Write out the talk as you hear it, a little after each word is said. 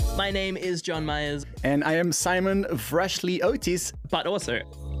My name is John Meyers. And I am Simon Vrachliotis. But also,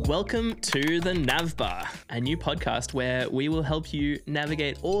 welcome to the NavBar, a new podcast where we will help you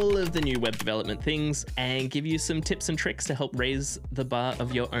navigate all of the new web development things and give you some tips and tricks to help raise the bar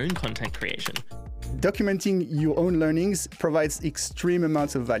of your own content creation. Documenting your own learnings provides extreme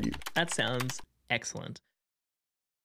amounts of value. That sounds excellent.